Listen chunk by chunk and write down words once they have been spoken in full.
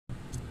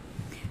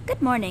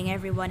Good morning,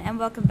 everyone, and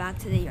welcome back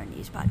to the Your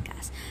News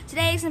podcast.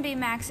 Today is going to be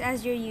Max,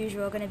 as your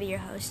usual, going to be your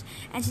host.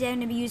 And today I'm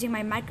going to be using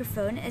my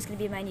microphone. It's going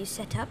to be my new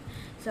setup.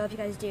 So if you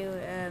guys do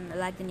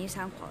like the new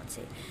sound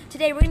quality.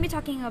 Today we're going to be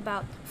talking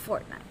about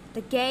Fortnite,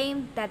 the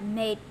game that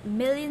made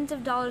millions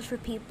of dollars for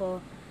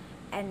people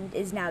and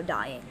is now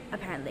dying,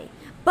 apparently.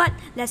 But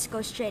let's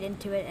go straight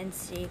into it and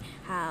see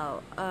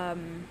how...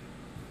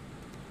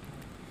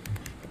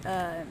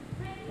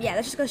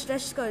 let's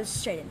just go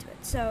straight into it.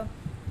 So...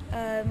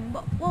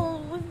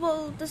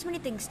 Well, there's many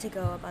things to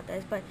go about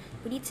this, but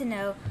we need to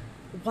know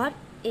what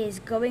is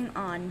going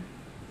on.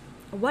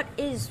 What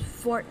is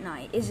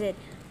Fortnite? Is it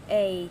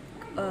a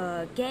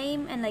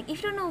game? And like,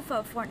 if you don't know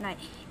about Fortnite,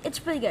 it's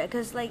pretty good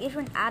because like, if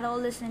you're an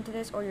adult listening to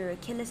this or you're a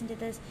kid listening to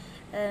this,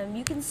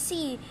 you can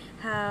see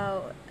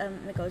how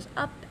it goes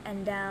up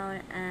and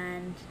down,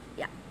 and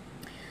yeah.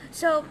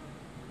 So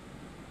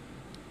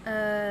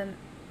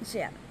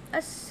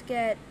let's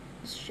get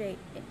straight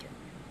into it.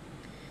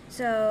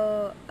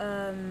 So,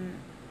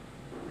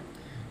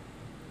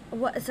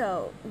 what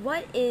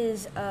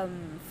is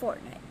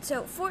Fortnite?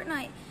 So,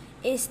 Fortnite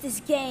is this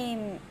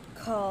game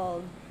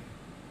called,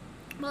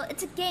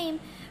 it's a game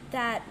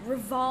that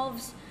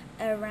revolves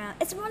around,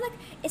 it's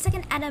like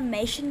an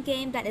animation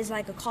game that is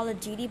like a Call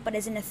of Duty, but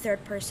is in a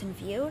third-person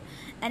view,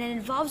 and it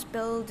involves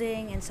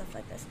building and stuff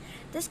like this.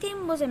 This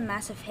game was a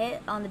massive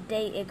hit on the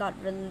day it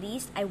got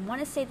released. I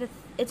want to say that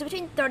it's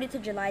between 30th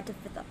of July to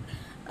 5th of,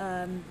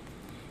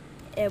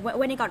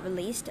 when it got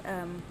released,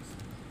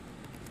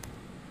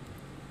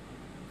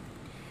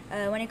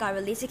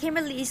 it came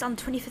released on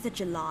 25th of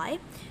July,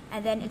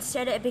 and then it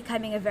started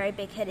becoming a very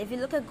big hit. If you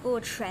look at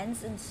Google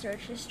Trends and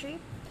search history,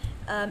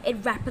 it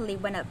rapidly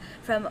went up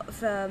from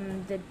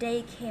the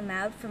day it came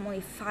out, from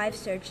only 5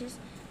 searches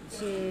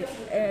to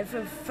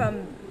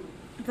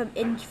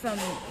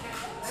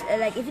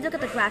like, if you look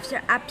at the graphs,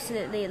 they're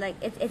absolutely like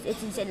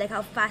it's insane, like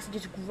how fast it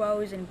just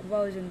grows and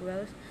grows and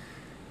grows,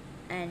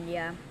 and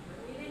yeah.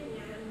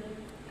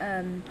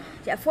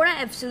 Fortnite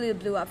absolutely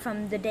blew up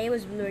from the day it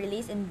was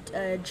released in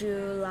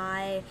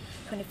July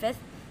 25th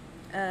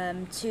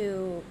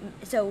to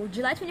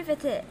July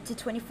 25th to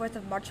 24th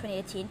of March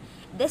 2018.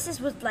 This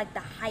was like the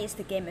highest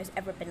the game has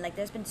ever been. Like,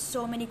 there's been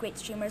so many great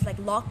streamers like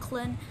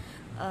Lachlan.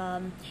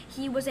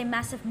 He was a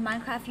massive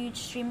Minecraft huge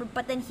streamer,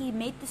 but then he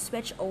made the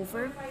switch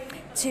over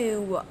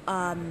to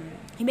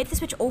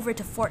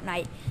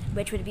Fortnite,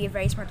 which would be a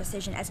very smart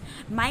decision, as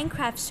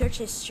Minecraft search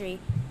history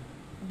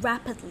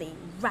rapidly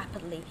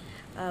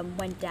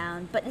went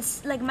down. But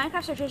it's like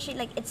Minecraft search history,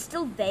 like, it's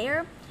still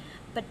there,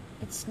 but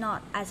it's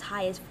not as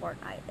high as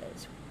Fortnite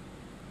is.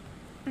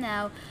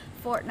 Now,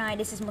 Fortnite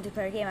is this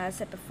multiplayer game, as I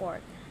said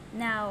before.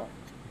 Now,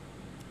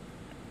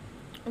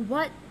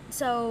 why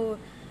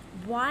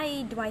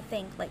do I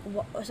think, like,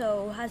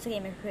 so how's the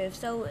game improved?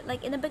 So,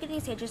 like, in the beginning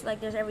stages, like,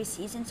 there's every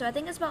season, so I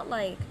think it's about,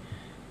 like,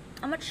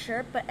 I'm not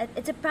sure, but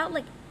it's about,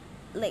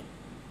 like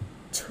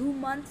 2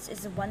 months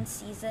is one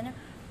season,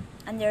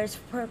 and there's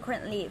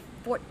currently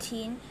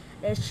 14.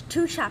 There's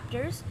 2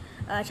 chapters.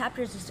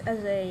 Chapters is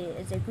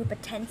a group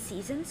of 10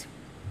 seasons,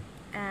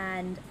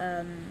 and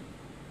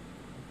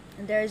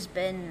there's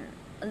been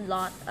a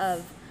lot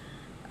of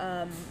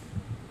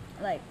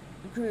like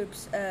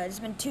groups. There's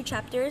been 2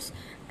 chapters,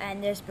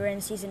 and there's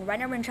been season. Right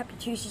now we're in chapter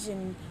 2,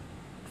 season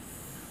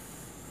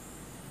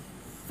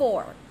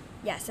 4.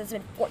 Yes, there's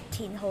been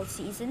 14 whole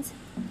seasons,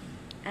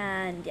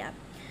 and yeah,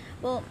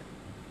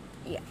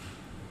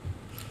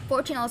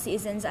 14 all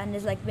seasons, and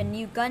there's like been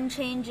new gun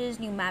changes,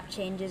 new map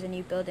changes, and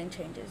new building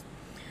changes.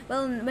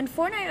 Well, when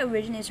Fortnite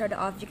originally started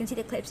off, you can see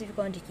the clips if you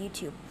go into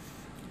YouTube.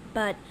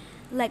 But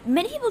like,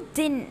 many people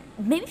didn't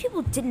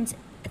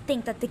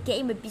think that the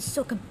game would be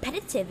so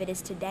competitive it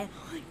is today,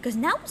 because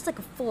now it's like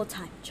a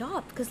full-time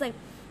job. Because like,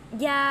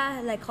 yeah,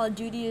 like Call of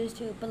Duty is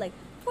too, but like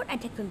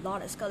Fortnite takes a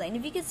lot of skill. And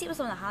if you can see with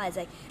some of the highlights,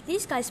 like,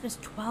 these guys spend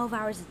 12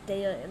 hours a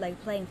day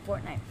like playing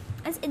Fortnite.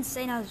 It's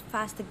insane how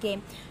fast the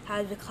game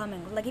has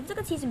becoming. Like, if you look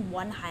at season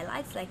 1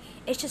 highlights, like,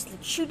 it's just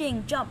like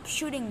shooting, jump.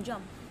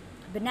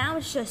 But now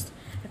it's just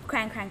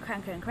crank, and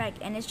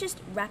it's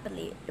just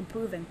rapidly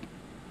improving.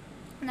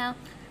 Now,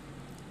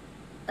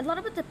 a lot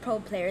of the pro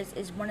players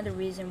is one of the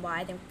reasons why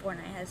I think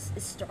Fortnite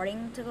is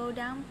starting to go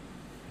down.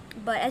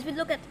 But if you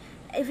look at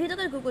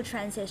Google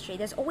Trends history,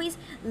 there's always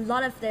it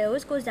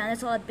always goes down.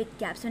 There's a lot of big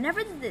gaps.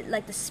 Whenever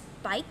the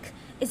spike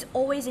is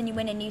always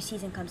when a new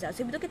season comes out.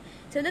 So if you look at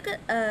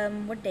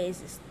what day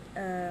is this?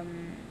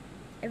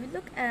 If you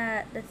look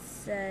at, let's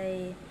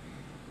say,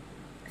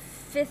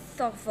 5th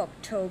of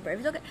October. If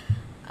you look at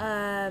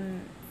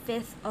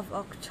 5th of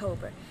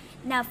October.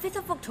 Now, 5th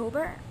of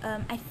October,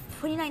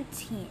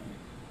 2019.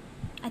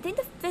 I think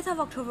the 5th of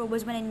October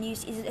was when a new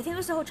season. I think it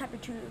was the whole chapter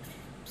 2.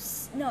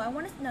 No.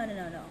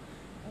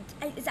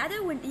 It's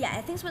either when,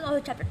 I think it's when the whole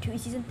chapter 2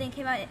 season thing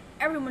came out, and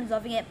everyone's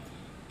loving it,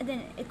 and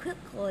then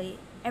quickly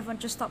everyone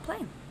just stopped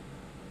playing.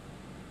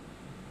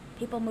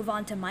 People move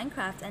on to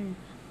Minecraft, and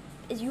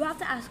you have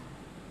to ask,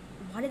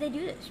 why did they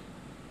do this?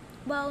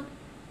 Well,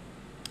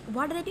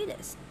 why did they do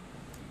this?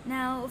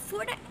 Now,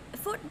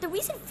 the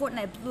reason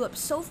Fortnite blew up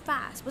so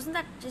fast wasn't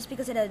that just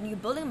because it had a new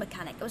building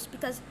mechanic. It was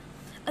because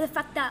of the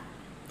fact that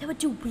they would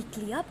do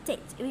weekly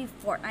updates. It would be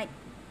Fortnite,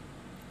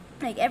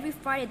 like every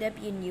Friday there'd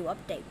be a new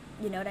update.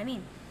 You know what I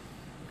mean?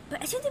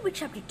 But as soon as they reached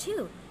Chapter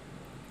 2,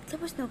 there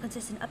was no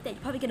consistent update.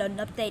 You probably get an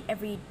update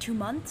every 2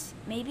 months,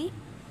 maybe.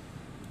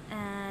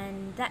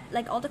 And that,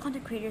 like, all the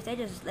content creators, they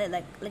just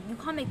like you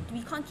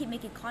can't keep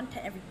making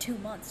content every 2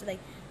 months. So, like,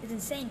 it's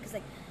insane because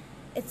like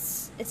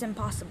it's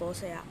impossible.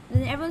 So yeah.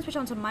 And then everyone switched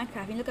on to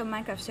Minecraft. You look at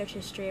Minecraft search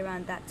history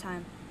around that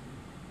time.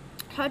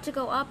 Hard to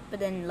go up, but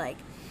then like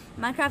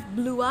Minecraft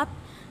blew up,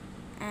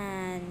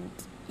 and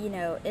you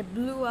know it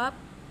blew up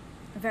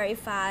very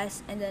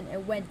fast, and then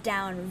it went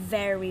down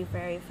very,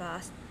 very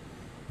fast.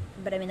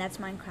 But I mean that's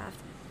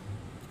Minecraft.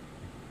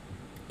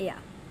 Yeah.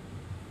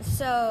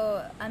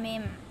 So I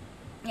mean,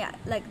 yeah,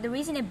 like the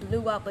reason it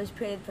blew up was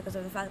purely because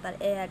of the fact that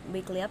it had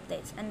weekly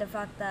updates, and the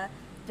fact that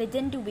they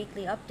didn't do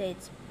weekly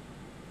updates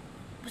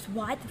was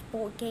why the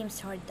four games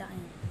started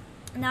dying.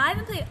 Now I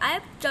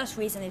have just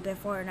recently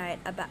played Fortnite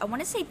about, I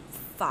want to say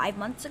 5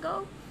 months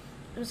ago.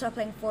 I started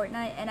playing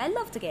Fortnite, and I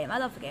love the game.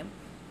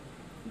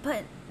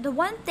 But the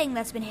one thing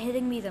that's been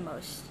hitting me the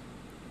most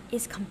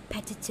is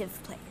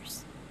competitive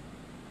players.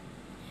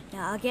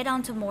 Now I'll get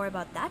on to more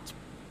about that,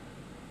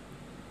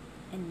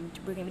 and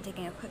we're gonna be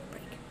taking a quick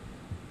break.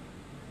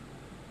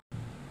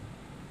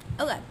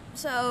 Okay,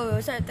 so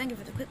thank you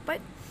for the quick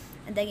break,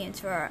 and thank you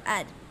for our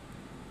ad.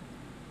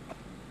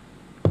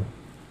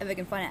 If we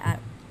can find an ad.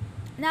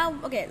 Now,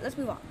 okay, let's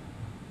move on.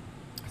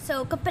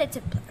 So,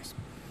 competitive players.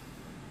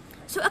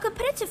 So, a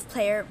competitive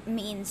player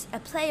means a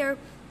player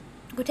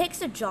who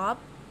takes a job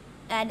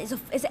and is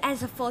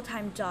as a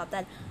full-time job.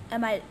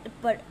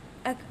 But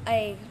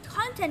a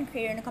content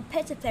creator and a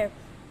competitive player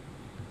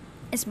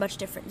is much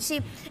different. You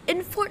see,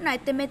 in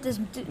Fortnite, they made this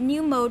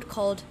new mode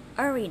called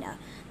Arena.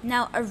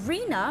 Now,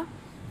 Arena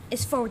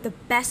is for the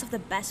best of the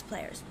best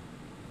players.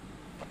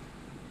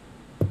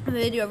 When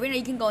you do Arena,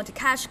 you can go into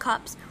cash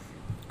cups,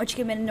 which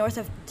came in north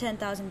of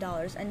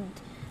 $10,000, and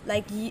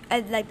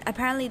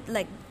apparently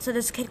so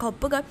this kid called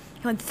Booga,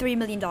 he won $3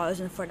 million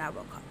in the Fortnite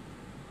World Cup.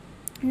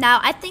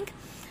 Now I think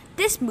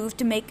this move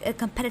to make a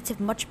competitive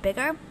much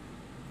bigger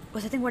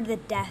was one of the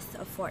death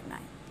of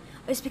Fortnite.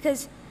 It's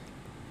because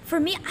for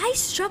me I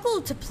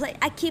struggle to play.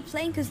 I keep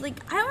playing because I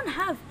don't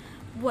have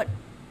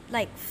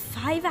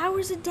 5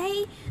 hours a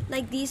day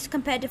like these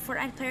competitive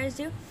Fortnite players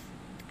do.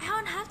 I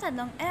don't have that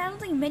long, and I don't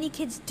think many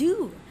kids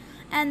do.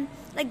 And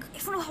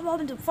if you want to hop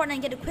into Fortnite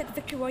and get a quick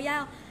victory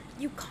royale,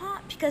 you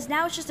can't, because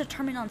now it's just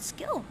determined on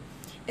skill.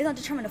 It's not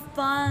determined of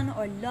fun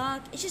or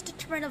luck. It's just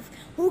determined of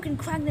who can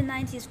crank the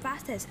 90s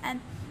fastest. And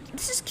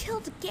this has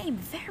killed the game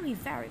very,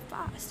 very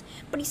fast.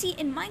 But you see,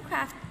 in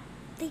Minecraft,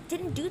 they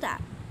didn't do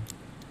that.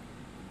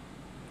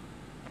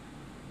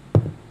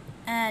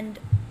 And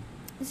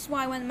this is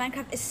why when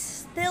Minecraft is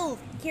still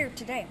here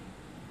today.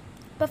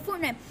 But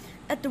Fortnite,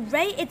 at the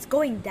rate it's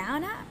going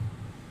down at,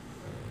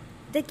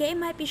 the game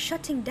might be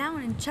shutting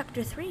down in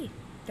Chapter 3.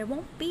 There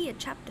won't be a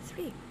Chapter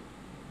 3.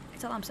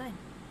 That's all I'm saying.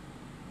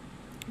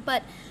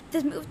 But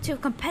this move to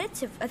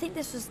competitive, I think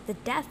this was the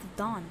death of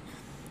Dawn.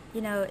 You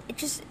know, it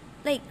just,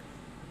 it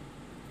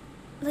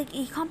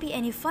can't be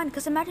any fun.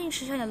 Because imagine you're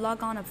trying to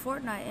log on to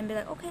Fortnite and be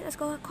like, okay, let's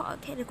go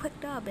get a quick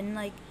dub.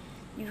 And,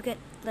 you get,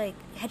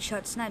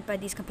 headshot sniped by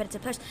these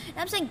competitive players. And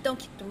I'm saying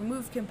don't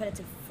remove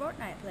competitive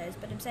Fortnite players,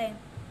 but I'm saying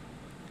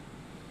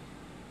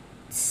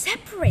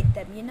separate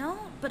them, you know.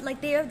 But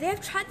they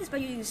have tried this by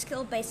using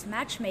skill-based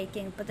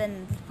matchmaking, but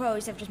then the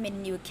pros have just made a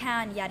new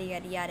account, yada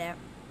yada yada,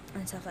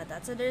 and stuff like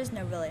that. So there is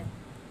no really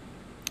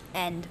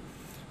end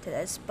to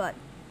this. But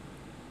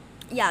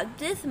yeah,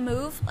 this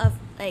move of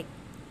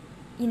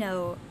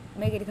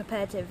making it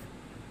competitive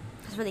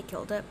has really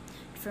killed it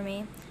for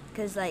me.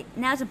 Because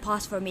now it's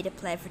impossible for me to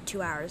play for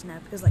 2 hours now.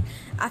 Because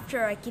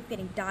after I keep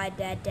getting dead.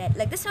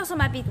 This also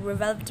might be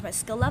relevant to my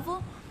skill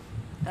level.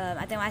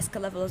 I think my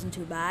skill level isn't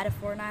too bad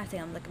at Fortnite. I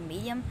think I'm a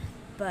medium.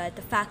 But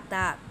the fact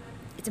that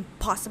it's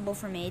impossible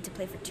for me to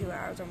play for 2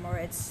 hours or more,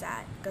 it's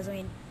sad. Because,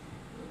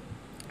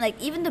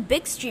 even the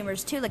big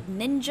streamers, too,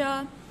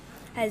 Ninja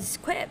has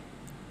quit.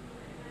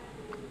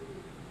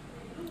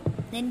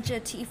 Ninja,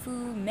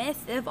 Tfue,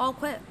 Myth, they've all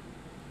quit.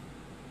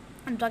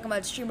 I'm talking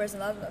about streamers in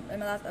my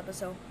last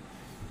episode.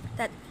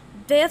 That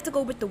they have to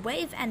go with the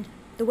wave, and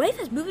the wave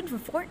has moved from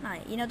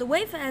Fortnite. You know, the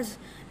wave has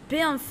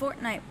been on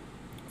Fortnite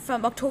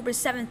from October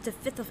 7th to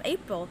 5th of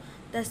April.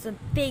 That's the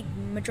big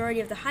majority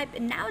of the hype,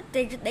 and now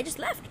they just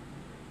left.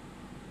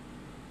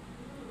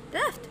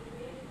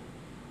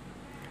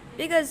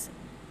 Because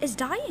it's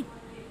dying.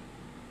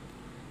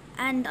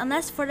 And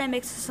unless Fortnite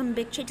makes some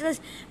big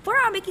changes,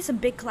 Fortnite are making some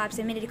big collabs.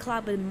 They made a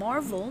collab with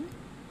Marvel.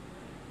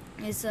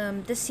 Is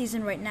this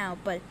season right now,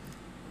 but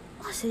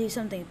unless they do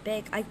something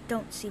big, I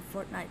don't see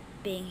Fortnite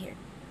being here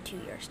 2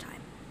 years'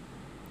 time.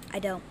 I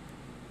don't.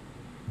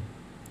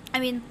 I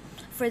mean,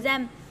 for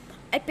them,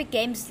 Epic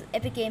Games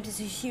is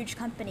a huge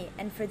company,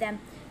 and for them,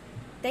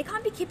 they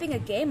can't be keeping a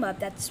game up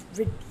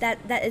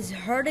that is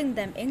hurting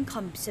them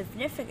income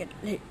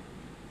significantly.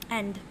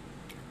 And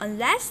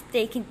unless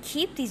they can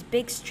keep these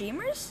big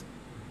streamers,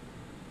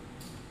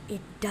 it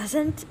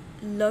doesn't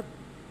look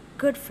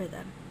good for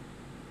them.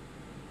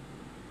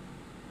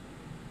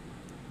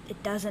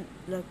 It doesn't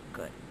look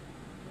good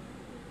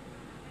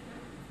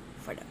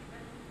for them.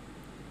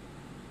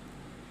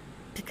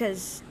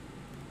 Because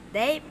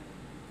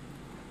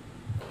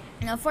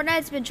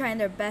Fortnite's been trying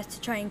their best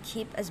to try and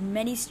keep as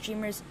many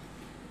streamers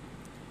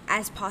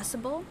as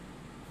possible,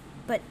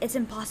 but it's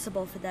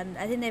impossible for them.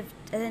 I think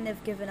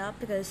they've given up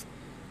because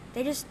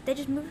they just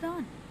moved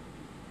on.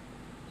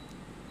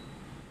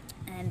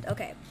 And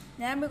okay,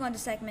 now we're going to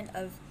the segment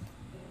of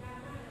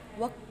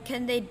what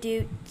can they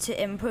do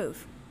to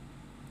improve.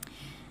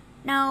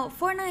 Now,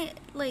 Fortnite,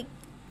 like,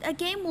 a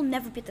game will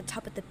never be at the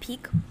top of the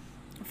peak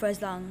for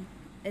as long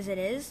as it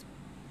is.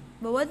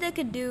 But what they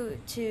could do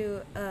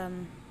to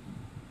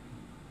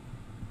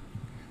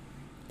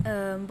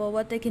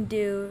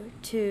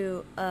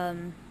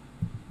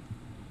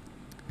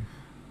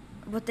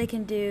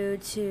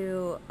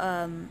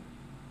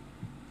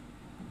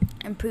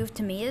improve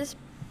to me is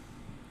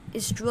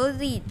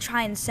really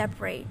try and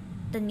separate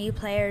the new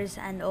players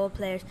and old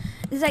players.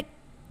 It's like,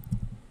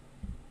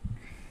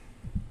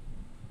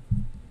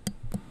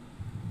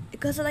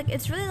 because like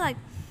it's really like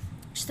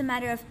just a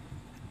matter of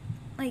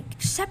like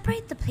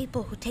separate the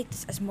people who take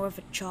this as more of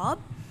a job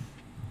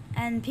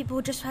and people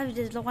who just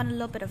want a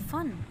little bit of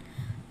fun.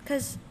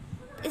 Because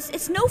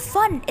it's no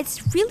fun.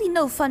 It's really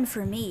no fun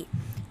for me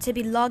to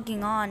be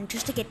logging on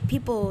just to get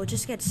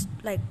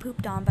like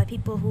pooped on by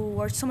people who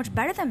are so much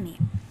better than me.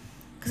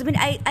 Because I mean,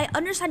 I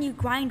understand you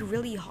grind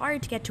really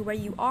hard to get to where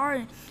you are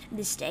in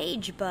this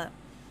stage, but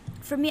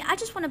for me, I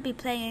just want to be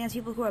playing against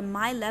people who are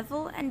my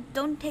level and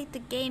don't take the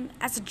game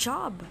as a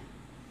job.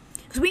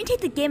 Because when you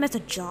take the game as a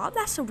job,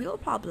 that's a real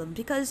problem.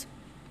 Because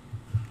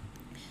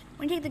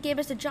when you take the game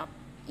as a job,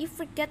 you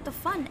forget the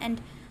fun.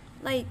 And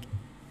like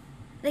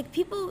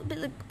people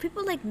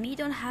like me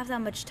don't have that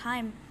much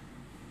time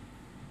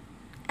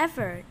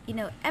ever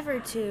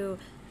to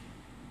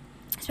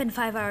spend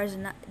 5 hours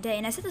a day.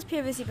 And I said this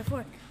previously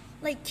before.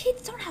 Like,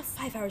 kids don't have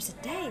 5 hours a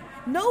day.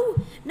 No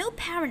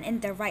parent in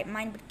their right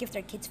mind would give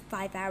their kids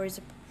 5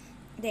 hours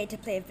a day to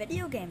play a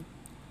video game.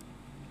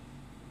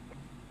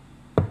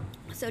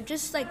 So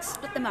just like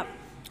split them up.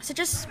 So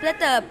just split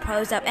the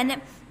pros up,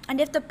 and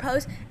if the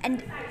pros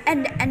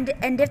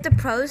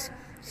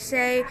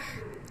say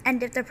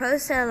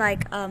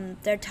like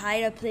they're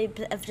tired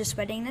of just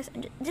sweating this,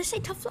 and just say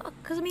tough luck.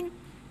 Because I mean,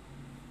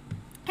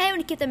 I want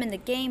to keep them in the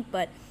game,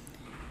 but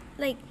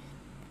like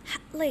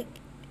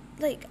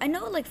I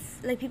know like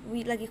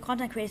people,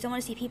 content creators don't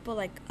want to see people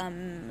like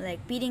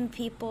beating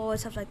people and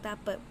stuff like that,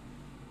 but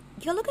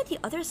you gotta look at the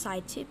other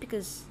side too,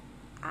 because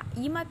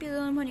you might be the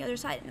only one on the other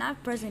side, and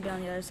I've personally been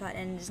on the other side,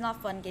 and it's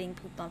not fun getting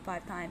pooped on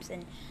 5 times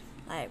and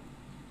like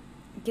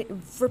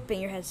ripping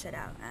your headset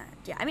out.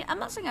 Yeah, I mean, I'm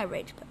not saying I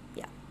rage, but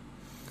yeah.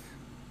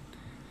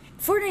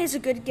 Fortnite is a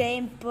good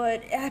game,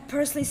 but I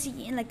personally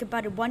see in like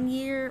about 1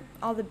 year,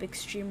 all the big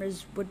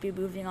streamers would be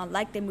moving on,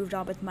 like they moved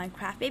on with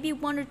Minecraft. Maybe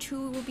 1 or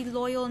 2 will be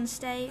loyal and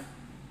stay,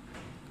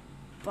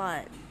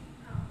 but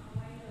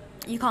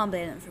you can't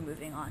blame them for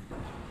moving on.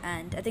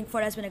 And I think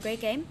Fortnite's been a great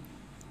game,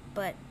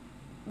 but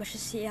let's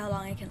just see how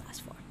long it can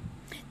last for.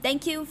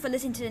 Thank you for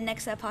listening to the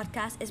next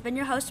podcast. It's been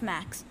your host,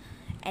 Max,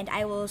 and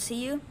I will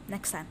see you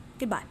next time.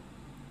 Goodbye.